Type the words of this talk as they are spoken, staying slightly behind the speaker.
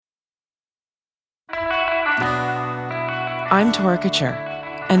I'm Tora Kachur,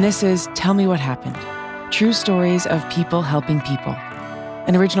 and this is Tell Me What Happened, True Stories of People Helping People,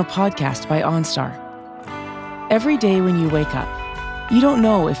 an original podcast by OnStar. Every day when you wake up, you don't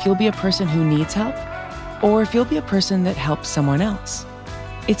know if you'll be a person who needs help or if you'll be a person that helps someone else.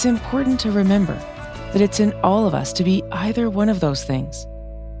 It's important to remember that it's in all of us to be either one of those things,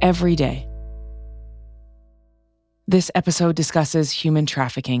 every day. This episode discusses human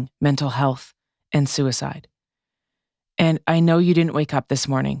trafficking, mental health, and suicide. And I know you didn't wake up this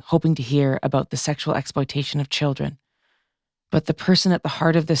morning hoping to hear about the sexual exploitation of children, but the person at the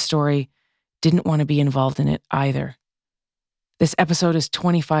heart of this story didn't want to be involved in it either. This episode is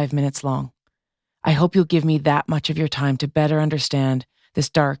 25 minutes long. I hope you'll give me that much of your time to better understand this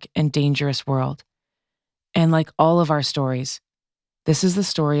dark and dangerous world. And like all of our stories, this is the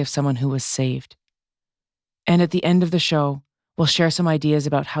story of someone who was saved. And at the end of the show, we'll share some ideas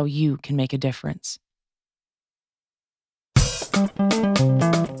about how you can make a difference.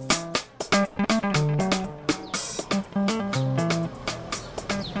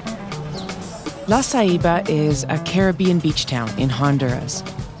 La Ceiba is a Caribbean beach town in Honduras.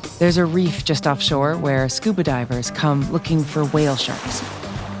 There's a reef just offshore where scuba divers come looking for whale sharks.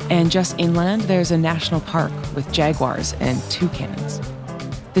 And just inland, there's a national park with jaguars and toucans.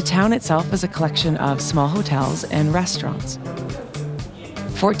 The town itself is a collection of small hotels and restaurants.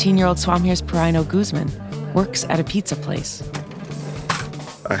 14-year-old Swamir's Perino Guzman works at a pizza place.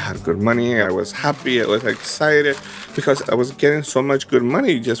 I had good money, I was happy, I was excited because I was getting so much good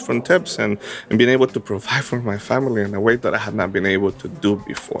money just from tips and being able to provide for my family in a way that I had not been able to do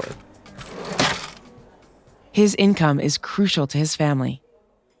before. His income is crucial to his family.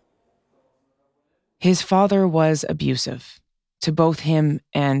 His father was abusive to both him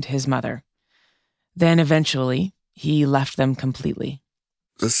and his mother. Then eventually, he left them completely.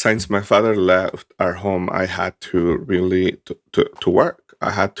 Since my father left our home, I had to really to work. I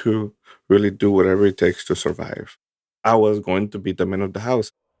had to really do whatever it takes to survive. I was going to be the man of the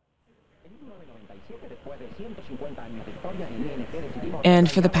house. And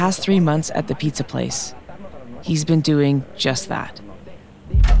for the past 3 months at the pizza place, he's been doing just that.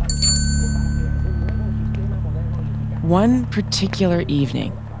 One particular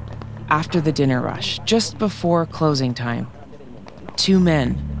evening, after the dinner rush, just before closing time, 2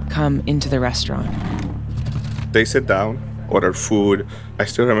 men come into the restaurant. They sit down, order food. I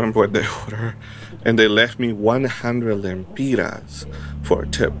still remember what they ordered. And they left me 100 lempiras for a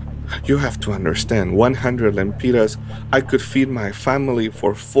tip. You have to understand, 100 lempiras, I could feed my family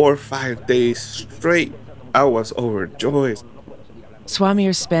for 4 or 5 days straight. I was overjoyed.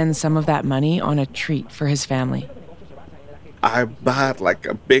 Swamir spends some of that money on a treat for his family. I bought like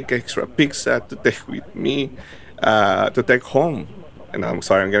a big extra pizza to take with me, to take home. And I'm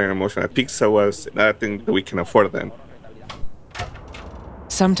sorry, I'm getting emotional. Pizza was another thing that we can afford then.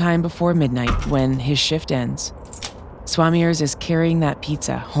 Sometime before midnight, when his shift ends, Swamir's is carrying that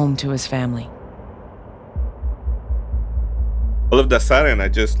pizza home to his family. All of a sudden, I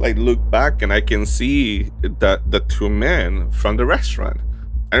just look back and I can see the 2 men from the restaurant.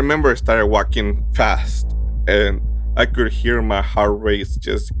 I remember I started walking fast and I could hear my heart rate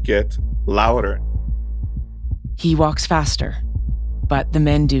just get louder. He walks faster, but the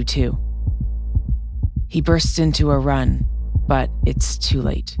men do too. He bursts into a run, but it's too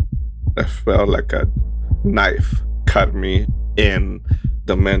late. I felt like a knife cut me in.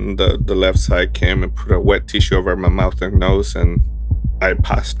 The men, the left side came and put a wet tissue over my mouth and nose, and I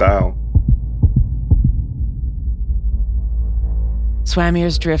passed out.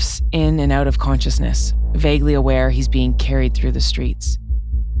 Swamir's drifts in and out of consciousness, vaguely aware he's being carried through the streets.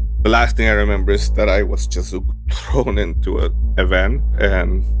 The last thing I remember is that I was just thrown into a van,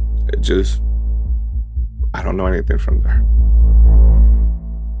 and I don't know anything from there.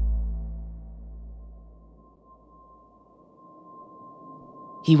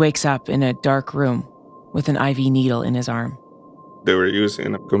 He wakes up in a dark room with an IV needle in his arm. They were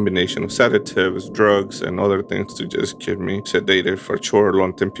using a combination of sedatives, drugs, and other things to just keep me sedated for short,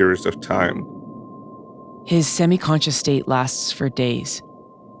 long-term periods of time. His semi-conscious state lasts for days.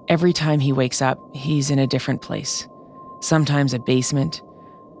 Every time he wakes up, he's in a different place. Sometimes a basement,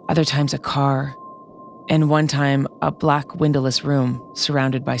 other times a car, and one time a black windowless room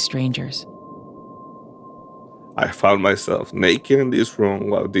surrounded by strangers. I found myself naked in this room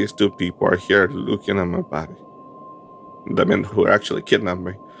while these 2 people are here looking at my body. The men who actually kidnapped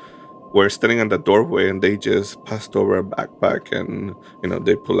me were standing in the doorway and they just passed over a backpack and,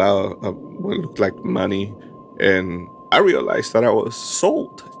 they pull out what looked like money. And I realized that I was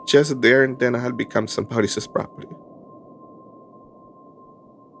sold just there and then. I had become somebody's property.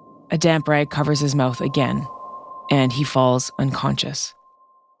 A damp rag covers his mouth again, and he falls unconscious.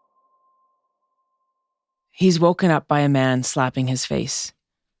 He's woken up by a man slapping his face,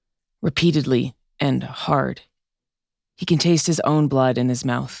 repeatedly and hard. He can taste his own blood in his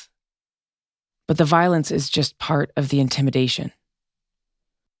mouth. But the violence is just part of the intimidation.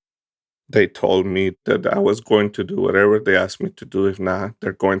 They told me that I was going to do whatever they asked me to do. If not,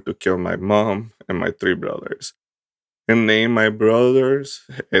 they're going to kill my mom and my 3 brothers. And name my brothers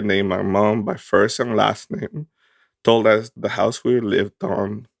and name my mom by first and last name. Told us the house we lived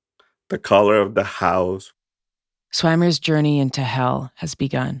on, the color of the house. Swammer's journey into hell has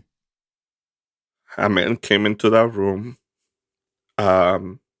begun. A man came into that room,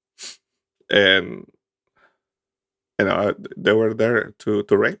 and they were there to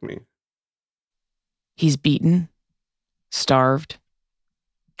rape me. He's beaten, starved,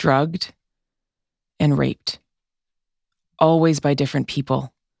 drugged, and raped. Always by different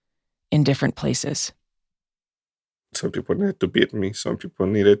people, in different places. Some people needed to beat me. Some people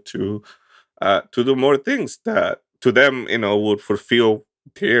needed to do more things that to them, would fulfill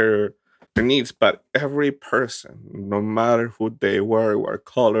their needs. But every person, no matter who they were, what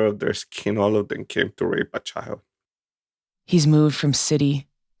color of their skin, all of them came to rape a child. He's moved from city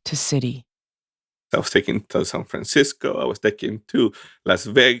to city. I was taken to San Francisco. I was taken to Las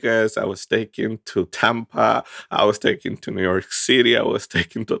Vegas. I was taken to Tampa. I was taken to New York City. I was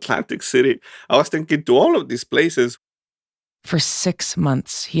taken to Atlantic City. I was taken to all of these places. For 6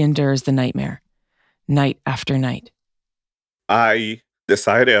 months, he endures the nightmare, night after night. I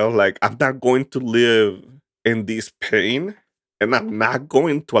decided, I'm not going to live in this pain, and I'm not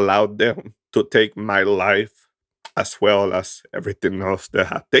going to allow them to take my life as well as everything else they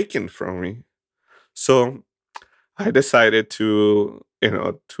have taken from me. So I decided to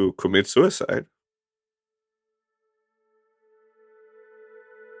commit suicide.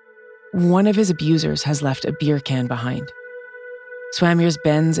 One of his abusers has left a beer can behind. Swammer's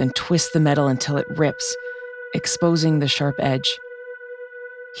bends and twists the metal until it rips, exposing the sharp edge.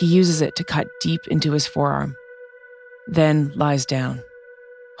 He uses it to cut deep into his forearm, then lies down,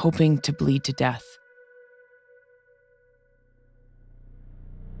 hoping to bleed to death.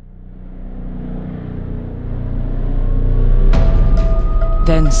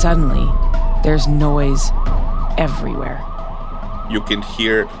 Then suddenly, there's noise everywhere. You can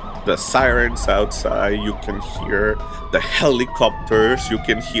hear the sirens outside. You can hear the helicopters. You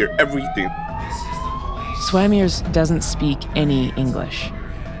can hear everything. Swammer's doesn't speak any English,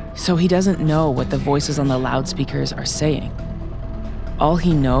 so he doesn't know what the voices on the loudspeakers are saying. All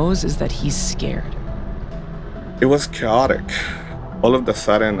he knows is that he's scared. It was chaotic. All of a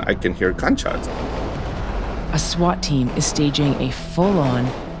sudden, I can hear gunshots. A SWAT team is staging a full-on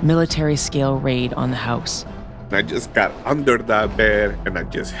military-scale raid on the house. I just got under that bed and I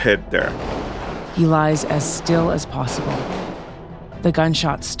just hid there. He lies as still as possible. The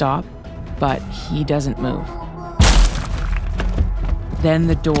gunshots stop, but he doesn't move. Then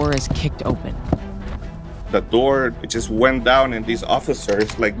the door is kicked open. The door just went down and these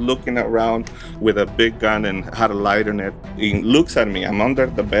officers looking around with a big gun and had a light on it. He looks at me, I'm under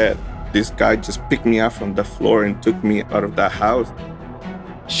the bed. This guy just picked me up from the floor and took me out of that house.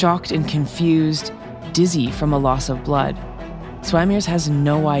 Shocked and confused, dizzy from a loss of blood, Swammer's has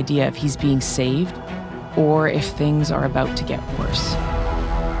no idea if he's being saved or if things are about to get worse.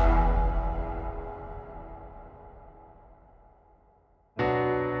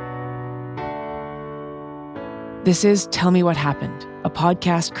 This is Tell Me What Happened, a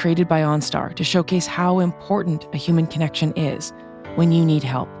podcast created by OnStar to showcase how important a human connection is when you need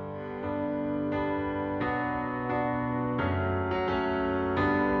help.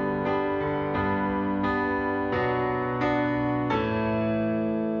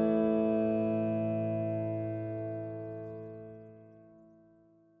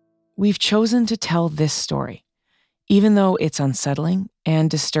 We've chosen to tell this story, even though it's unsettling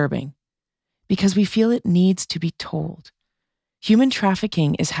and disturbing, because we feel it needs to be told. Human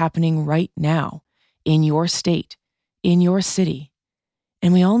trafficking is happening right now, in your state, in your city,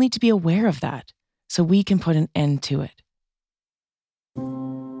 and we all need to be aware of that so we can put an end to it.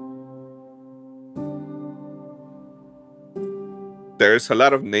 There's a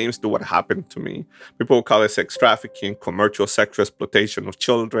lot of names to what happened to me. People call it sex trafficking, commercial sexual exploitation of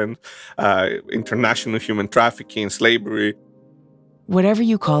children, international human trafficking, slavery. Whatever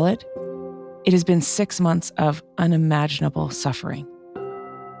you call it, it has been 6 months of unimaginable suffering.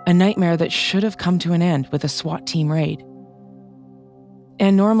 A nightmare that should have come to an end with a SWAT team raid.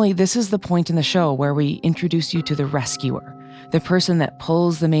 And normally this is the point in the show where we introduce you to the rescuer, the person that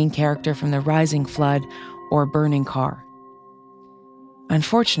pulls the main character from the rising flood or burning car.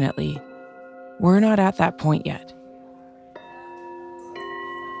 Unfortunately, we're not at that point yet.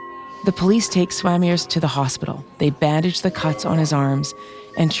 The police take Swamiers to the hospital. They bandage the cuts on his arms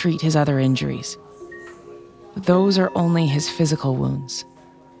and treat his other injuries. But those are only his physical wounds.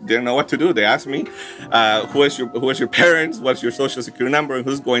 Didn't know what to do. They asked me, who is your parents, what's your social security number, and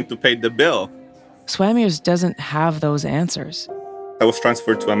who's going to pay the bill? Swamiers doesn't have those answers. I was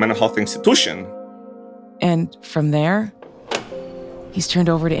transferred to a mental health institution. And from there, he's turned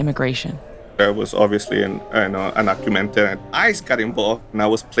over to immigration. There was obviously an undocumented, and ICE got involved, and I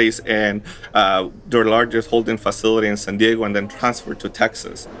was placed in their largest holding facility in San Diego and then transferred to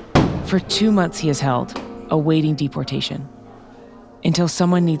Texas. For 2 months he is held, awaiting deportation, until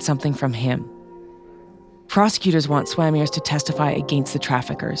someone needs something from him. Prosecutors want Swamiers to testify against the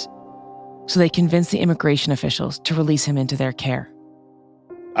traffickers, so they convince the immigration officials to release him into their care.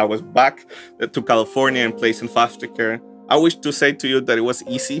 I was back to California and placed in foster care. I wish to say to you that it was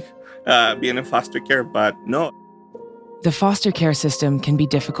easy being in foster care, but no. The foster care system can be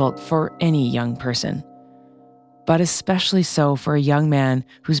difficult for any young person, but especially so for a young man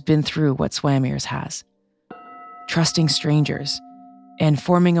who's been through what Swamiers has. Trusting strangers and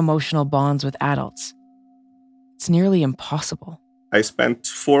forming emotional bonds with adults. It's nearly impossible. I spent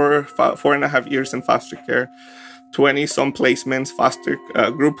 4.5 years in foster care, 20 some placements, foster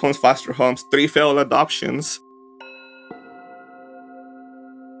group homes, foster homes, 3 failed adoptions.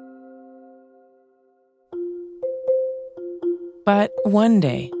 But one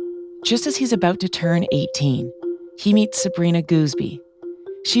day, just as he's about to turn 18, he meets Sabrina Gooseby.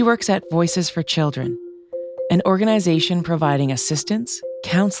 She works at Voices for Children, an organization providing assistance,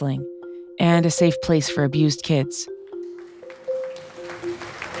 counseling, and a safe place for abused kids.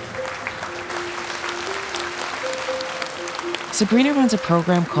 Sabrina runs a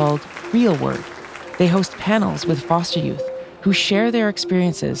program called Real Word. They host panels with foster youth who share their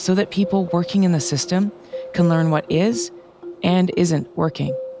experiences so that people working in the system can learn what is and isn't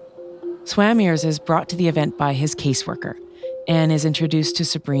working. Swamiers is brought to the event by his caseworker and is introduced to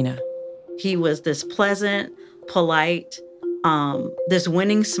Sabrina. He was this pleasant, polite, this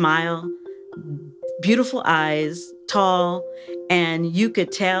winning smile, beautiful eyes, tall, and you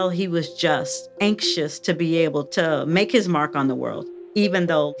could tell he was just anxious to be able to make his mark on the world, even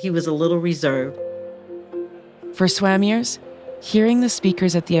though he was a little reserved. For Swamiers, hearing the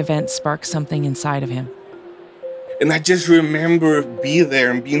speakers at the event sparked something inside of him. And I just remember being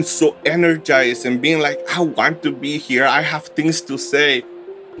there and being so energized and being like, I want to be here. I have things to say.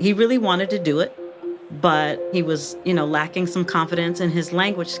 He really wanted to do it, but he was, lacking some confidence in his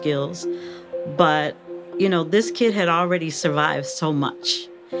language skills. But, this kid had already survived so much.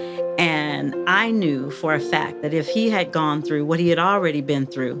 And I knew for a fact that if he had gone through what he had already been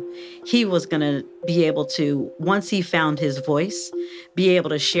through, he was going to be able to, once he found his voice, be able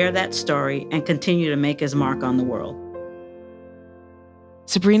to share that story and continue to make his mark on the world.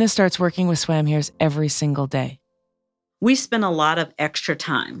 Sabrina starts working with Swamiers every single day. We spent a lot of extra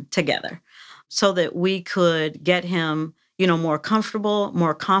time together so that we could get him, more comfortable,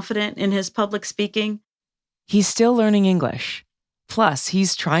 more confident in his public speaking. He's still learning English. Plus,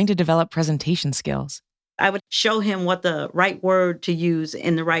 he's trying to develop presentation skills. I would show him what the right word to use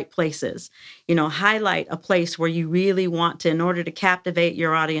in the right places. Highlight a place where you really want to, in order to captivate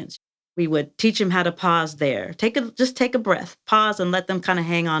your audience. We would teach him how to pause there. Just take a breath, pause, and let them kind of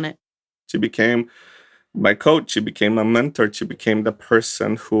hang on it. She became my coach. She became my mentor. She became the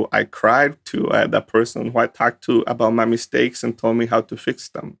person who I cried to, the person who I talked to about my mistakes and told me how to fix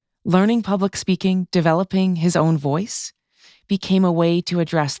them. Learning public speaking, developing his own voice, became a way to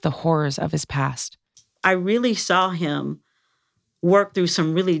address the horrors of his past. I really saw him work through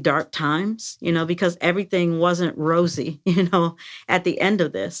some really dark times, because everything wasn't rosy, at the end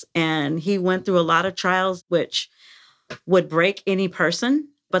of this. And he went through a lot of trials which would break any person,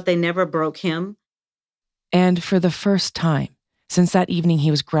 but they never broke him. And for the first time, since that evening he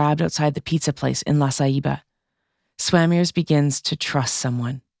was grabbed outside the pizza place in La Ceiba, Swamiers begins to trust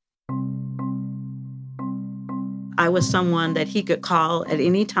someone. I was someone that he could call at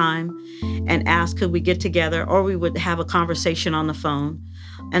any time and ask, could we get together, or we would have a conversation on the phone.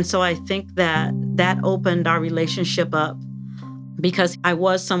 And so I think that opened our relationship up because I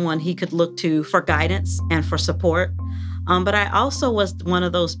was someone he could look to for guidance and for support. But I also was one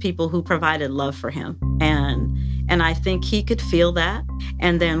of those people who provided love for him. And I think he could feel that.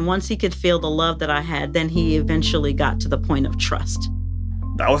 And then once he could feel the love that I had, then he eventually got to the point of trust.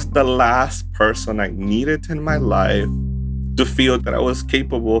 That was the last person I needed in my life to feel that I was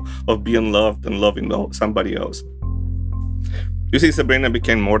capable of being loved and loving somebody else. You see, Sabrina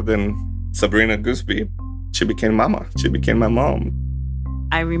became more than Sabrina Gooseby. She became mama. She became my mom.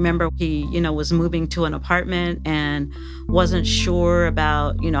 I remember he, was moving to an apartment and wasn't sure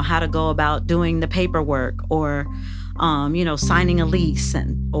about, how to go about doing the paperwork or, signing a lease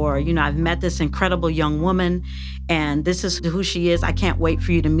or, I've met this incredible young woman and this is who she is. I can't wait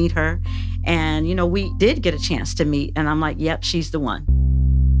for you to meet her. And, we did get a chance to meet and I'm like, yep, she's the one.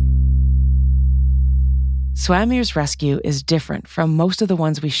 Swamir's rescue is different from most of the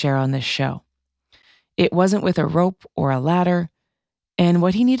ones we share on this show. It wasn't with a rope or a ladder, and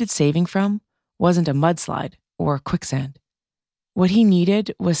what he needed saving from wasn't a mudslide or quicksand. What he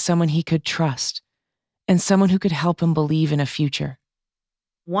needed was someone he could trust and someone who could help him believe in a future.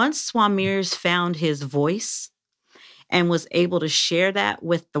 Once Swamir's found his voice and was able to share that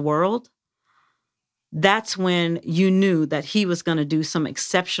with the world, that's when you knew that he was going to do some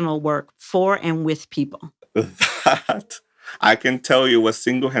exceptional work for and with people. That I can tell you was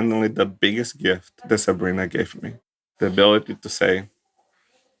single-handedly the biggest gift that Sabrina gave me. The ability to say,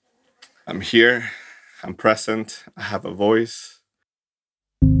 I'm here, I'm present, I have a voice.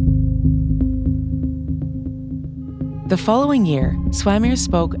 The following year, Swamir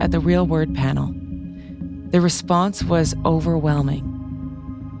spoke at the Real Word panel. The response was overwhelming.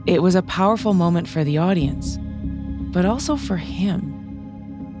 It was a powerful moment for the audience, but also for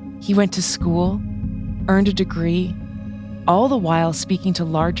him. He went to school, earned a degree, all the while speaking to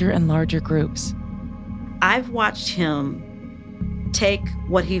larger and larger groups. I've watched him take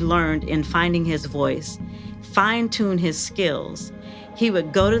what he learned in finding his voice, fine-tune his skills. He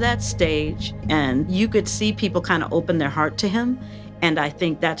would go to that stage and you could see people kind of open their heart to him. And I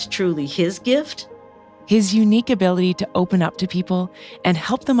think that's truly his gift. His unique ability to open up to people and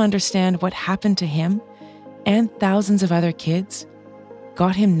help them understand what happened to him and thousands of other kids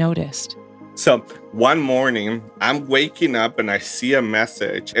got him noticed. So one morning, I'm waking up and I see a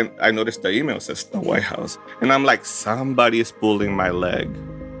message and I notice the email says the White House. And I'm like, somebody is pulling my leg.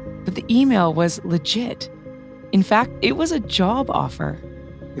 But the email was legit. In fact, it was a job offer.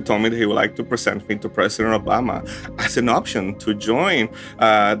 He told me that he would like to present me to President Obama as an option to join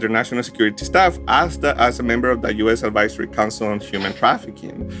their national security staff as a member of the U.S. Advisory Council on Human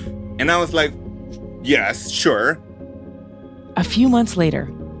Trafficking. And I was like, yes, sure. A few months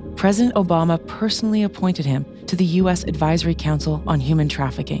later, President Obama personally appointed him to the U.S. Advisory Council on Human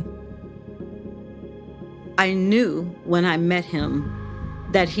Trafficking. I knew when I met him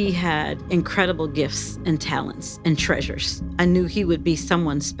that he had incredible gifts and talents and treasures. I knew he would be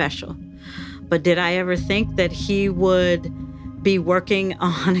someone special. But did I ever think that he would be working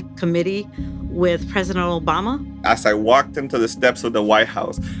on a committee with President Obama? As I walked into the steps of the White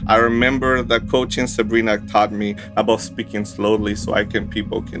House, I remember the coaching Sabrina taught me about speaking slowly so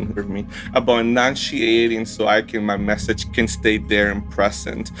people can hear me, about enunciating so my message can stay there and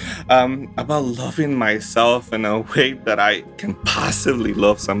present, about loving myself in a way that I can possibly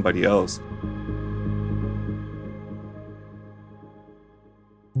love somebody else.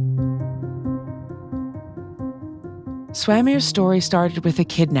 Swamir's story started with a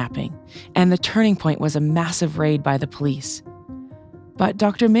kidnapping, and the turning point was a massive raid by the police. But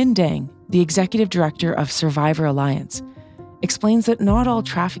Dr. Min Deng, the executive director of Survivor Alliance, explains that not all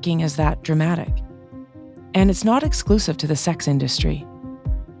trafficking is that dramatic. And it's not exclusive to the sex industry.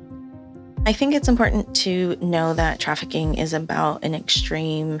 I think it's important to know that trafficking is about an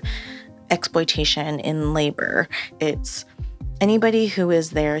extreme exploitation in labor. It's anybody who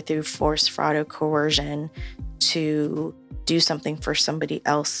is there through force, fraud, or coercion to do something for somebody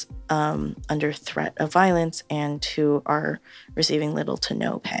else under threat of violence and who are receiving little to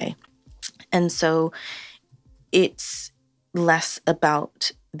no pay. And so it's less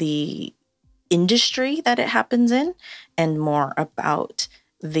about the industry that it happens in and more about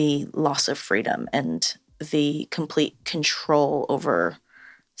the loss of freedom and the complete control over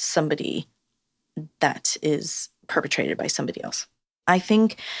somebody that is perpetrated by somebody else. I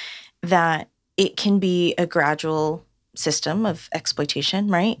think that it can be a gradual system of exploitation,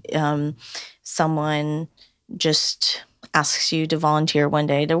 right? Someone just asks you to volunteer one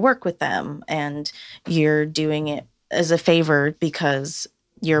day to work with them, and you're doing it as a favor because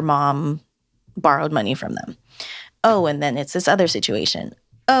your mom borrowed money from them. Oh, and then it's this other situation.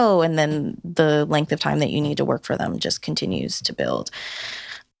 Oh, and then the length of time that you need to work for them just continues to build.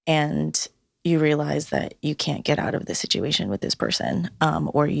 And you realize that you can't get out of this situation with this person,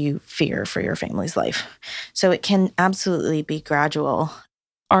 or you fear for your family's life. So it can absolutely be gradual.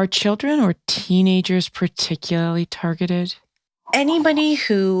 Are children or teenagers particularly targeted? Anybody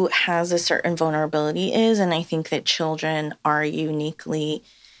who has a certain vulnerability is, and I think that children are uniquely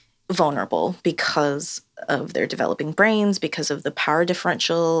vulnerable because of their developing brains, because of the power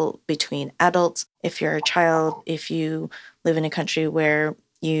differential between adults. If you're a child, if you live in a country where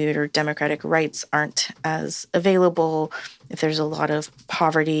your democratic rights aren't as available, if there's a lot of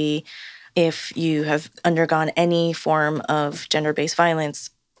poverty, if you have undergone any form of gender-based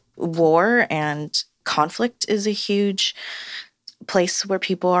violence, war and conflict is a huge place where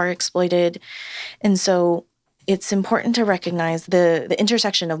people are exploited. And so it's important to recognize the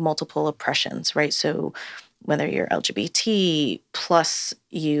intersection of multiple oppressions, right? So whether you're LGBT, plus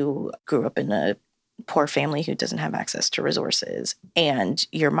you grew up in a poor family who doesn't have access to resources, and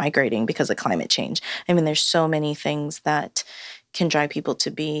you're migrating because of climate change. I mean, there's so many things that can drive people to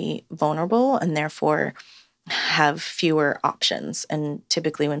be vulnerable and therefore have fewer options. And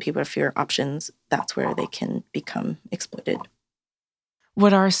typically when people have fewer options, that's where they can become exploited.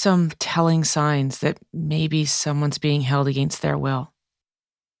 What are some telling signs that maybe someone's being held against their will?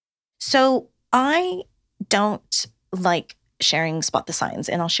 So I don't like sharing spot the signs,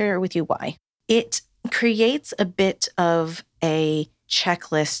 and I'll share with you why. It creates a bit of a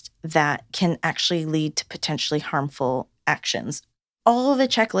checklist that can actually lead to potentially harmful actions. All of the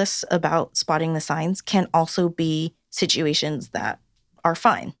checklists about spotting the signs can also be situations that are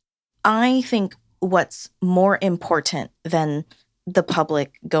fine. I think what's more important than the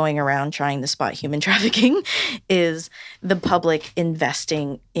public going around trying to spot human trafficking is the public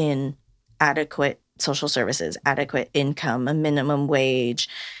investing in adequate social services, adequate income, a minimum wage,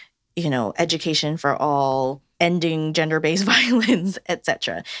 education for all, ending gender-based violence,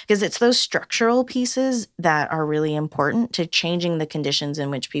 etc. Because it's those structural pieces that are really important to changing the conditions in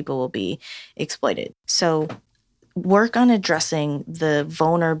which people will be exploited. So work on addressing the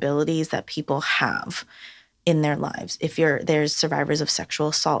vulnerabilities that people have in their lives. If there's survivors of sexual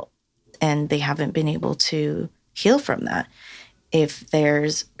assault and they haven't been able to heal from that, if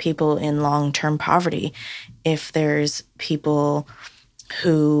there's people in long-term poverty, if there's people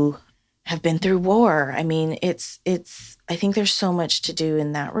who have been through war. I mean, I think there's so much to do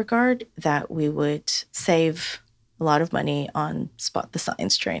in that regard that we would save a lot of money on spot the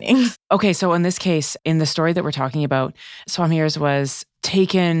signs training. Okay, so in this case, in the story that we're talking about, Swamirs was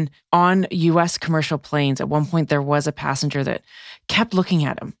taken on U.S. commercial planes. At one point, there was a passenger that kept looking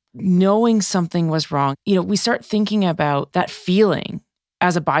at him, knowing something was wrong. We start thinking about that feeling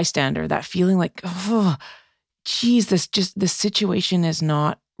as a bystander, that feeling like, oh, geez, this situation is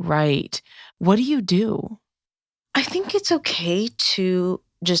not right. What do you do? I think it's okay to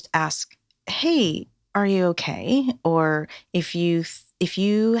just ask, hey, are you okay? Or if you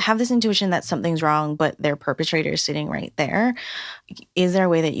have this intuition that something's wrong, but their perpetrator is sitting right there, is there a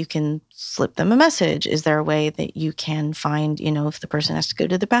way that you can slip them a message? Is there a way that you can find, if the person has to go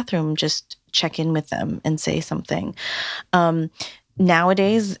to the bathroom, just check in with them and say something?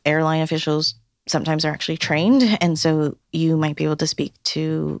 Nowadays, airline officials sometimes are actually trained. And so you might be able to speak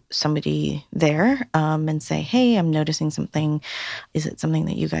to somebody there and say, hey, I'm noticing something. Is it something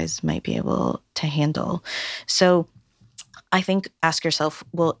that you guys might be able to handle? So I think ask yourself,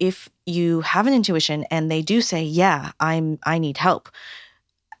 well, if you have an intuition and they do say, yeah, I need help,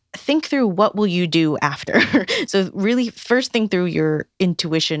 think through what will you do after. So really first think through your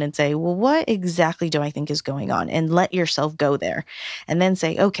intuition and say, well, what exactly do I think is going on? And let yourself go there. And then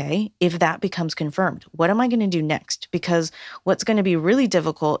say, okay, if that becomes confirmed, what am I going to do next? Because what's going to be really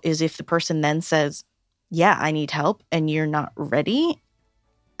difficult is if the person then says, yeah, I need help, and you're not ready.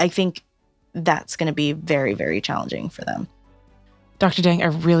 I think that's going to be very, very challenging for them. Dr. Dang, I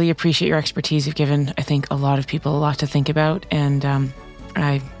really appreciate your expertise. You've given, I think, a lot of people a lot to think about. And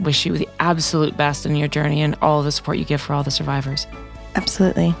I wish you the absolute best in your journey and all the support you give for all the survivors.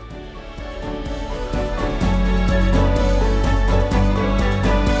 Absolutely.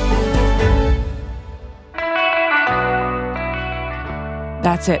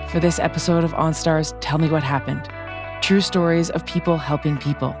 That's it for this episode of OnStar's Tell Me What Happened. True stories of people helping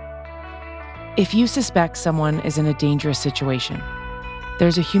people. If you suspect someone is in a dangerous situation,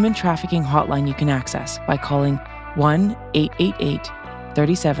 there's a human trafficking hotline you can access by calling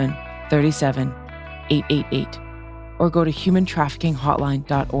 1-888-37-37-888 or go to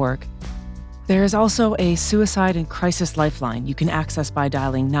humantraffickinghotline.org. There is also a suicide and crisis lifeline you can access by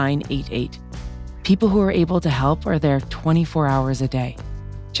dialing 988. People who are able to help are there 24 hours a day,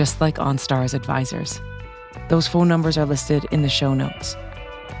 just like OnStar's advisors. Those phone numbers are listed in the show notes.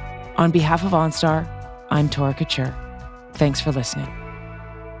 On behalf of OnStar, I'm Tora Couture. Thanks for listening.